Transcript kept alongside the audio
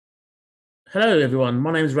Hello, everyone.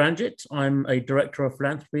 My name is Ranjit. I'm a Director of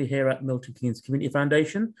Philanthropy here at Milton Keynes Community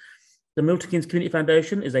Foundation. The Milton Keynes Community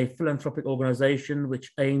Foundation is a philanthropic organisation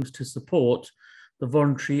which aims to support the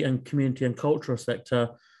voluntary and community and cultural sector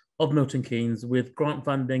of Milton Keynes with grant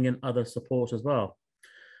funding and other support as well.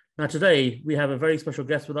 Now, today we have a very special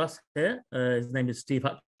guest with us here. His name is Steve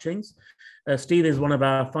Hutchings. Steve is one of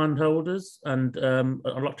our fund holders, and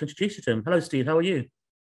I'd like to introduce you to him. Hello, Steve. How are you?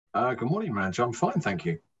 Good morning, Ranj. I'm fine, thank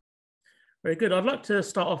you. Very good. I'd like to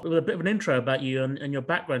start off with a bit of an intro about you and your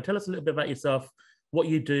background. Tell us a little bit about yourself, what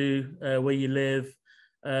you do, where you live,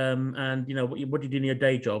 and what you do in your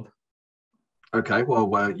day job. Okay,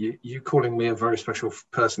 well, you calling me a very special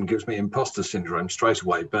person gives me imposter syndrome straight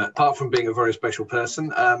away. But apart from being a very special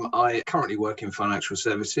person, I currently work in financial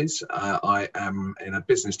services. I am in a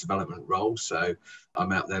business development role, so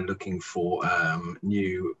I'm out there looking for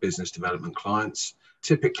new business development clients.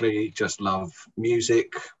 Typically just love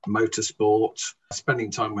music, motorsport, spending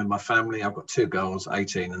time with my family. I've got two girls,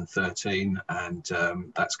 18 and 13, and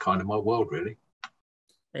that's kind of my world, really.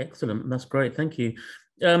 Excellent. That's great. Thank you.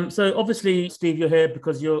 So obviously, Steve, you're here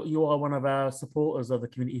because you are one of our supporters of the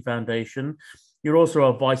Community Foundation. You're also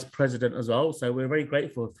our vice president as well. So we're very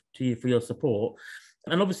grateful to you for your support.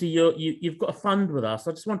 And obviously, you've got a fund with us.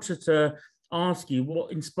 I just wanted to ask you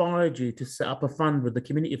what inspired you to set up a fund with the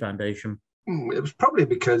Community Foundation? It was probably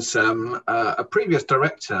because a previous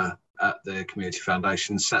director at the Community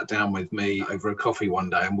Foundation sat down with me over a coffee one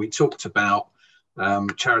day, and we talked about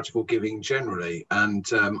charitable giving generally. And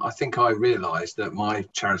I think I realised that my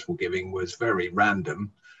charitable giving was very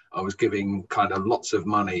random. I was giving kind of lots of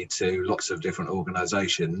money to lots of different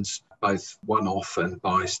organisations, both one-off and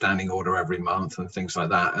by standing order every month and things like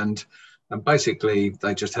that. And basically,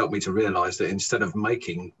 they just helped me to realise that instead of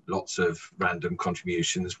making lots of random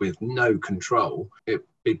contributions with no control, it'd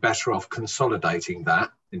be better off consolidating that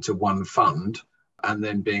into one fund and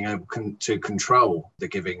then being able to control the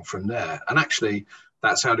giving from there. And actually,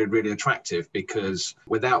 that sounded really attractive because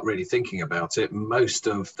without really thinking about it, most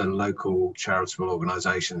of the local charitable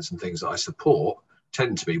organisations and things that I support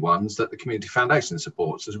tend to be ones that the Community Foundation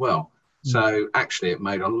supports as well. So actually, it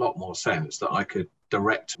made a lot more sense that I could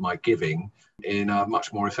direct my giving in a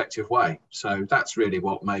much more effective way. So that's really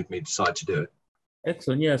what made me decide to do it.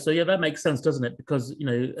 Excellent. Yeah. So that makes sense, doesn't it? Because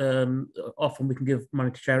often we can give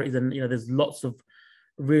money to charities, and there's lots of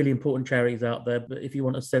really important charities out there. But if you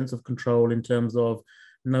want a sense of control in terms of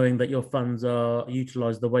knowing that your funds are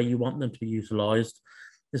utilised the way you want them to be utilised,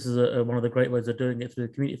 this is one of the great ways of doing it through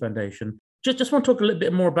the Community Foundation. Just want to talk a little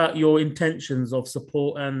bit more about your intentions of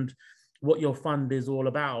support and what your fund is all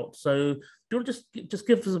about. So do you want to just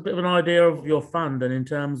give us a bit of an idea of your fund and in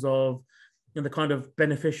terms of the kind of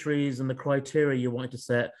beneficiaries and the criteria you wanted to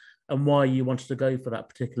set and why you wanted to go for that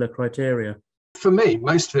particular criteria? For me,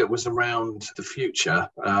 most of it was around the future.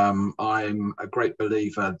 I'm a great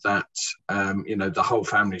believer that, the whole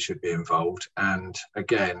family should be involved. And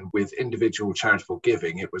again, with individual charitable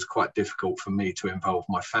giving, it was quite difficult for me to involve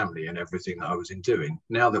my family in everything that I was doing.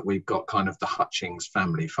 Now that we've got kind of the Hutchings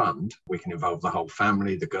Family Fund, we can involve the whole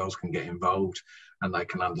family, the girls can get involved, and they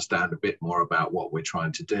can understand a bit more about what we're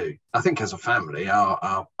trying to do. I think as a family,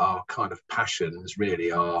 our kind of passions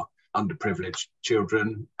really are underprivileged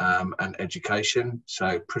children and education,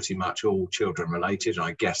 so pretty much all children related. And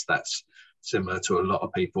I guess that's similar to a lot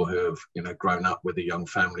of people who have grown up with a young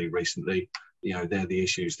family recently. They're the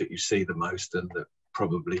issues that you see the most and that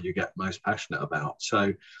probably you get most passionate about.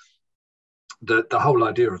 So the whole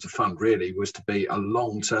idea of the fund really was to be a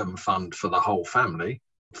long-term fund for the whole family,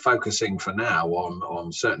 focusing for now on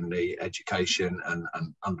certainly education and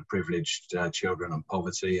underprivileged children and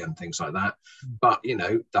poverty and things like that. But,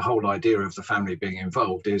 the whole idea of the family being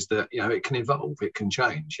involved is that, it can evolve, it can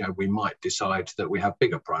change. We might decide that we have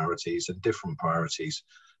bigger priorities and different priorities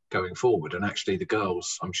going forward. And actually the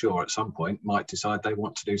girls, I'm sure at some point might decide they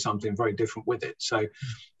want to do something very different with it. So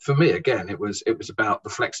for me, again, it was about the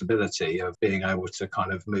flexibility of being able to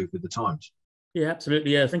kind of move with the times. Yeah,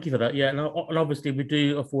 absolutely. Yeah, thank you for that. Yeah, and obviously we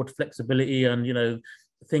do afford flexibility, and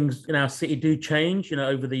things in our city do change.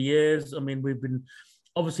 Over the years. I mean, we've been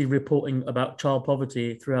obviously reporting about child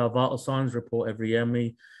poverty through our vital signs report every year, and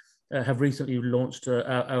we have recently launched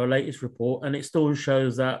our latest report, and it still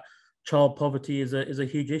shows that child poverty is a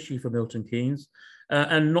huge issue for Milton Keynes,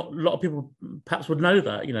 and not a lot of people perhaps would know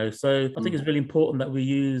that. So I think it's really important that we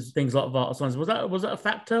use things like vital signs. Was that a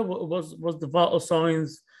factor? Was the vital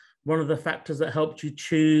signs one of the factors that helped you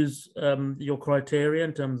choose your criteria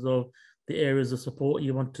in terms of the areas of support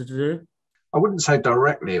you wanted to do? I wouldn't say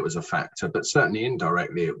directly it was a factor, but certainly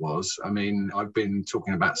indirectly it was. I mean, I've been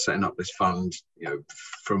talking about setting up this fund,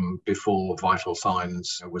 from before Vital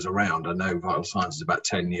Signs was around. I know Vital Signs is about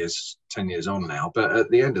 10 years on now, but at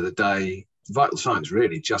the end of the day, Vital Signs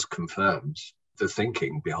really just confirms the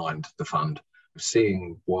thinking behind the fund,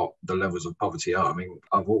 seeing what the levels of poverty are. I mean,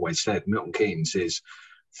 I've always said Milton Keynes is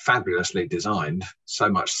fabulously designed, so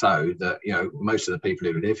much so that most of the people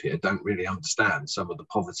who live here don't really understand some of the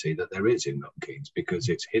poverty that there is in Milton Keynes, because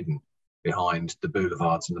it's hidden behind the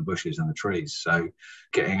boulevards and the bushes and the trees. So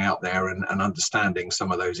getting out there and understanding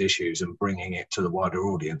some of those issues and bringing it to the wider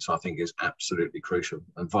audience, I think, is absolutely crucial,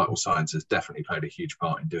 and Vital Signs has definitely played a huge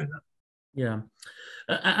part in doing that. Yeah.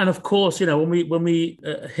 And of course, when we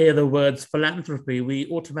hear the words philanthropy, we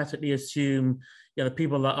automatically assume the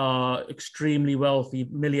people that are extremely wealthy,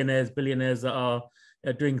 millionaires, billionaires that are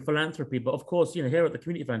doing philanthropy. But of course, here at the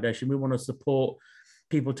Community Foundation, we want to support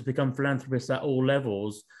people to become philanthropists at all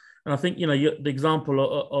levels. And I think, the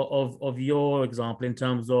example of your example in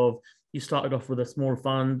terms of you started off with a small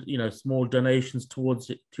fund, small donations towards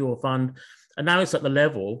to your fund, and now it's at the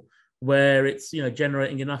level where it's,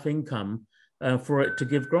 generating enough income for it to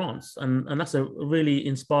give grants. And that's a really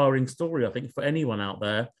inspiring story, I think, for anyone out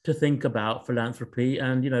there to think about philanthropy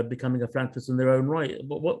and, becoming a philanthropist in their own right.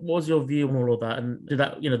 What was your view on all of that? And did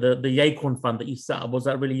that, the Acorn Fund that you set up, was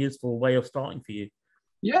that a really useful way of starting for you?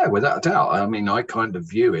 Yeah, without a doubt. I mean, I kind of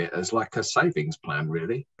view it as like a savings plan,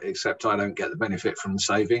 really, except I don't get the benefit from the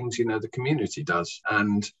savings, the community does.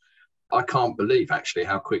 And I can't believe actually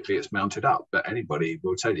how quickly it's mounted up, but anybody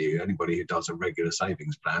will tell you, anybody who does a regular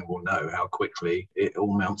savings plan will know how quickly it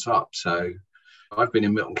all mounts up. So I've been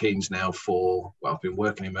in Milton Keynes now I've been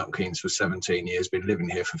working in Milton Keynes for 17 years, been living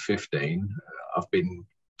here for 15. I've been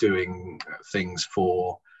doing things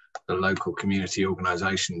for the local community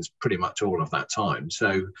organisations pretty much all of that time. So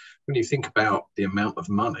when you think about the amount of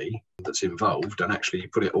money that's involved and actually you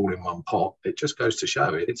put it all in one pot, it just goes to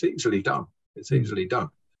show it's easily done. It's easily done.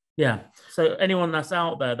 Yeah. So anyone that's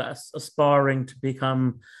out there that's aspiring to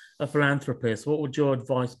become a philanthropist, what would your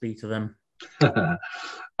advice be to them?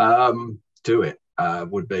 Do it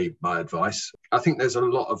would be my advice. I think there's a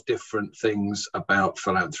lot of different things about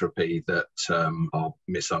philanthropy that are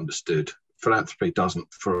misunderstood. Philanthropy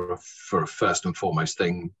doesn't, for a first and foremost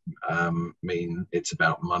thing, mean it's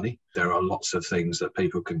about money. There are lots of things that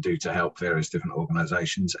people can do to help various different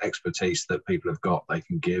organisations, expertise that people have got they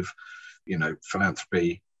can give.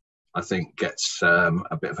 Philanthropy, I think, gets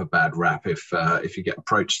a bit of a bad rap. If you get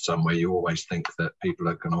approached somewhere, you always think that people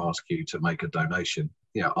are going to ask you to make a donation.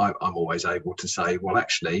 I'm always able to say, well,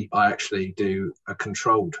 actually, I actually do a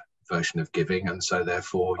controlled version of giving, and so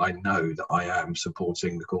therefore I know that I am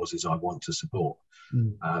supporting the causes I want to support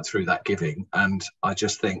through that giving. And I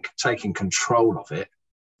just think taking control of it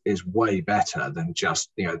is way better than just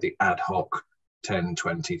the ad hoc 10,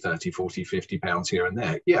 20, 30, 40, 50 pounds here and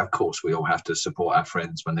there. Yeah, of course, we all have to support our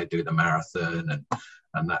friends when they do the marathon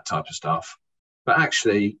and that type of stuff. But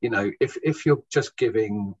actually, if you're just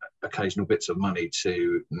giving occasional bits of money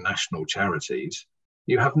to national charities,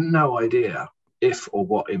 you have no idea if or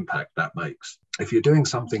what impact that makes. If you're doing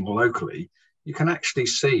something locally, you can actually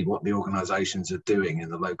see what the organisations are doing in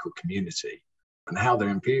the local community and how they're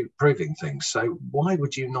improving things. So why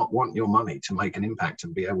would you not want your money to make an impact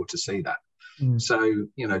and be able to see that? So,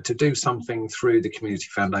 to do something through the Community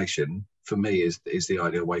Foundation, for me, is the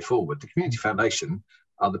ideal way forward. The Community Foundation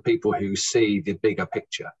are the people who see the bigger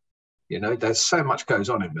picture. There's so much goes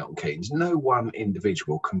on in Milton Keynes. No one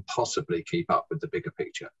individual can possibly keep up with the bigger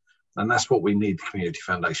picture. And that's what we need the Community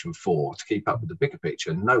Foundation for, to keep up with the bigger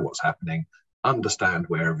picture, know what's happening, understand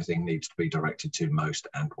where everything needs to be directed to most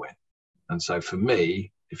and when. And so for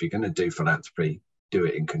me, if you're going to do philanthropy, do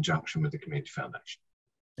it in conjunction with the Community Foundation.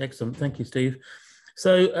 Excellent. Thank you, Steve.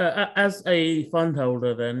 So as a fund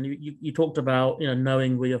holder, then you talked about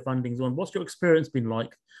knowing where your funding's on. What's your experience been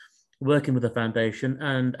like working with the foundation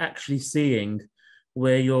and actually seeing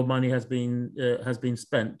where your money has been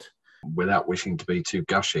spent? Without wishing to be too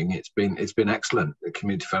gushing, it's been excellent. The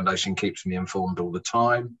Community Foundation keeps me informed all the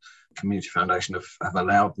time. Community Foundation have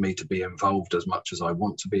allowed me to be involved as much as I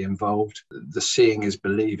want to be involved. The seeing is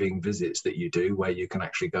believing visits that you do, where you can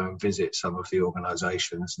actually go and visit some of the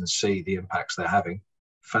organisations and see the impacts they're having.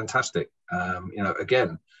 Fantastic.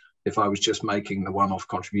 Again, if I was just making the one-off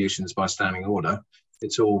contributions by standing order,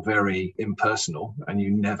 it's all very impersonal and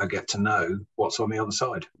you never get to know what's on the other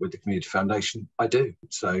side. With the Community Foundation, I do.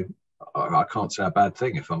 So I can't say a bad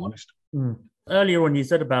thing, if I'm honest. Earlier on, you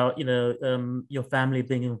said about your family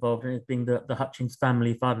being involved in it being the Hutchings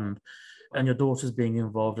Family Fund, and your daughters being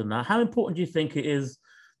involved in that. How important do you think it is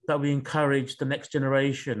that we encourage the next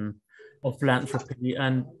generation of philanthropy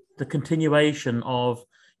and the continuation of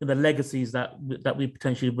the legacies that we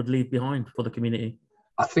potentially would leave behind for the community?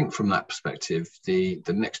 I think from that perspective, the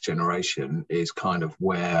next generation is kind of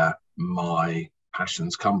where my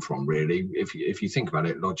passions come from, really. If you think about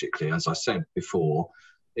it logically, as I said before,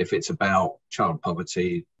 if it's about child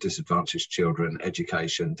poverty, disadvantaged children,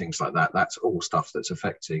 education, things like that, that's all stuff that's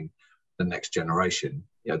affecting the next generation.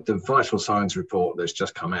 The Vital Signs report that's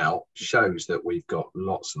just come out shows that we've got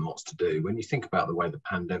lots and lots to do. When you think about the way the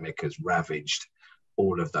pandemic has ravaged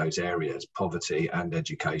all of those areas, poverty and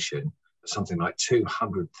education, something like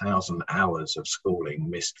 200,000 hours of schooling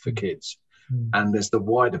missed for kids. And there's the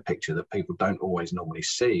wider picture that people don't always normally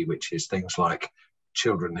see, which is things like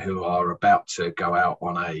children who are about to go out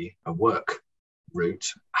on a work route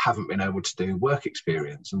haven't been able to do work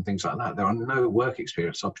experience and things like that. There are no work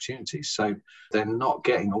experience opportunities. So they're not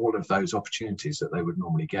getting all of those opportunities that they would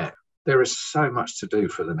normally get. There is so much to do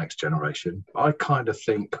for the next generation. I kind of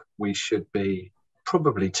think we should be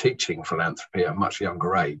probably teaching philanthropy at a much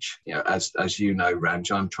younger age. As you know,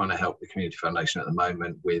 Ranj, I'm trying to help the Community Foundation at the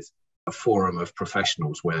moment with a forum of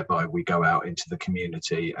professionals whereby we go out into the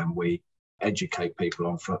community and we educate people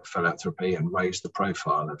on philanthropy and raise the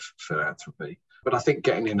profile of philanthropy. But I think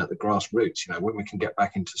getting in at the grassroots, when we can get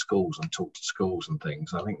back into schools and talk to schools and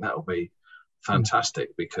things, I think that'll be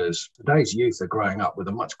fantastic, because today's youth are growing up with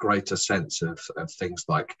a much greater sense of things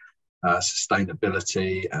like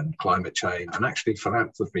sustainability and climate change, and actually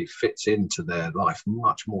philanthropy fits into their life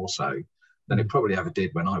much more so than it probably ever did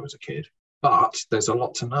when I was a kid. But there's a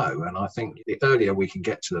lot to know, and I think the earlier we can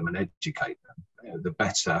get to them and educate them, the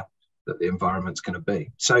better that the environment's going to be.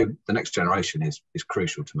 So the next generation is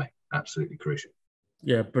crucial to me, absolutely crucial.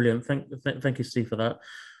 Yeah, brilliant. Thank you, Steve, for that.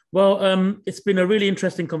 Well, it's been a really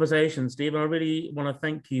interesting conversation, Steve, and I really want to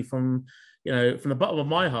thank you from the bottom of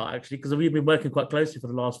my heart, actually, because we've been working quite closely for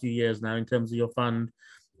the last few years now in terms of your fund,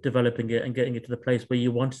 developing it and getting it to the place where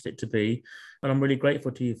you wanted it to be. And I'm really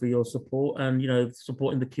grateful to you for your support, and,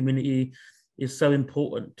 supporting the community is so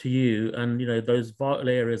important to you, and, those vital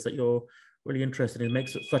areas that you're really interested in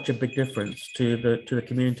makes such a big difference to the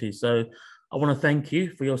community. So I want to thank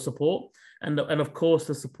you for your support, and of course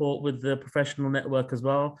the support with the professional network as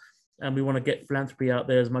well. And we want to get philanthropy out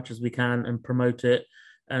there as much as we can and promote it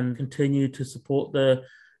and continue to support the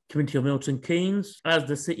community of Milton Keynes. As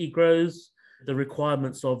the city grows, the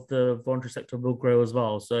requirements of the voluntary sector will grow as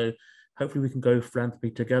well. So hopefully we can go philanthropy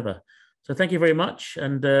together. So thank you very much.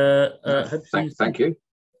 And thank you.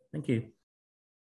 Thank you.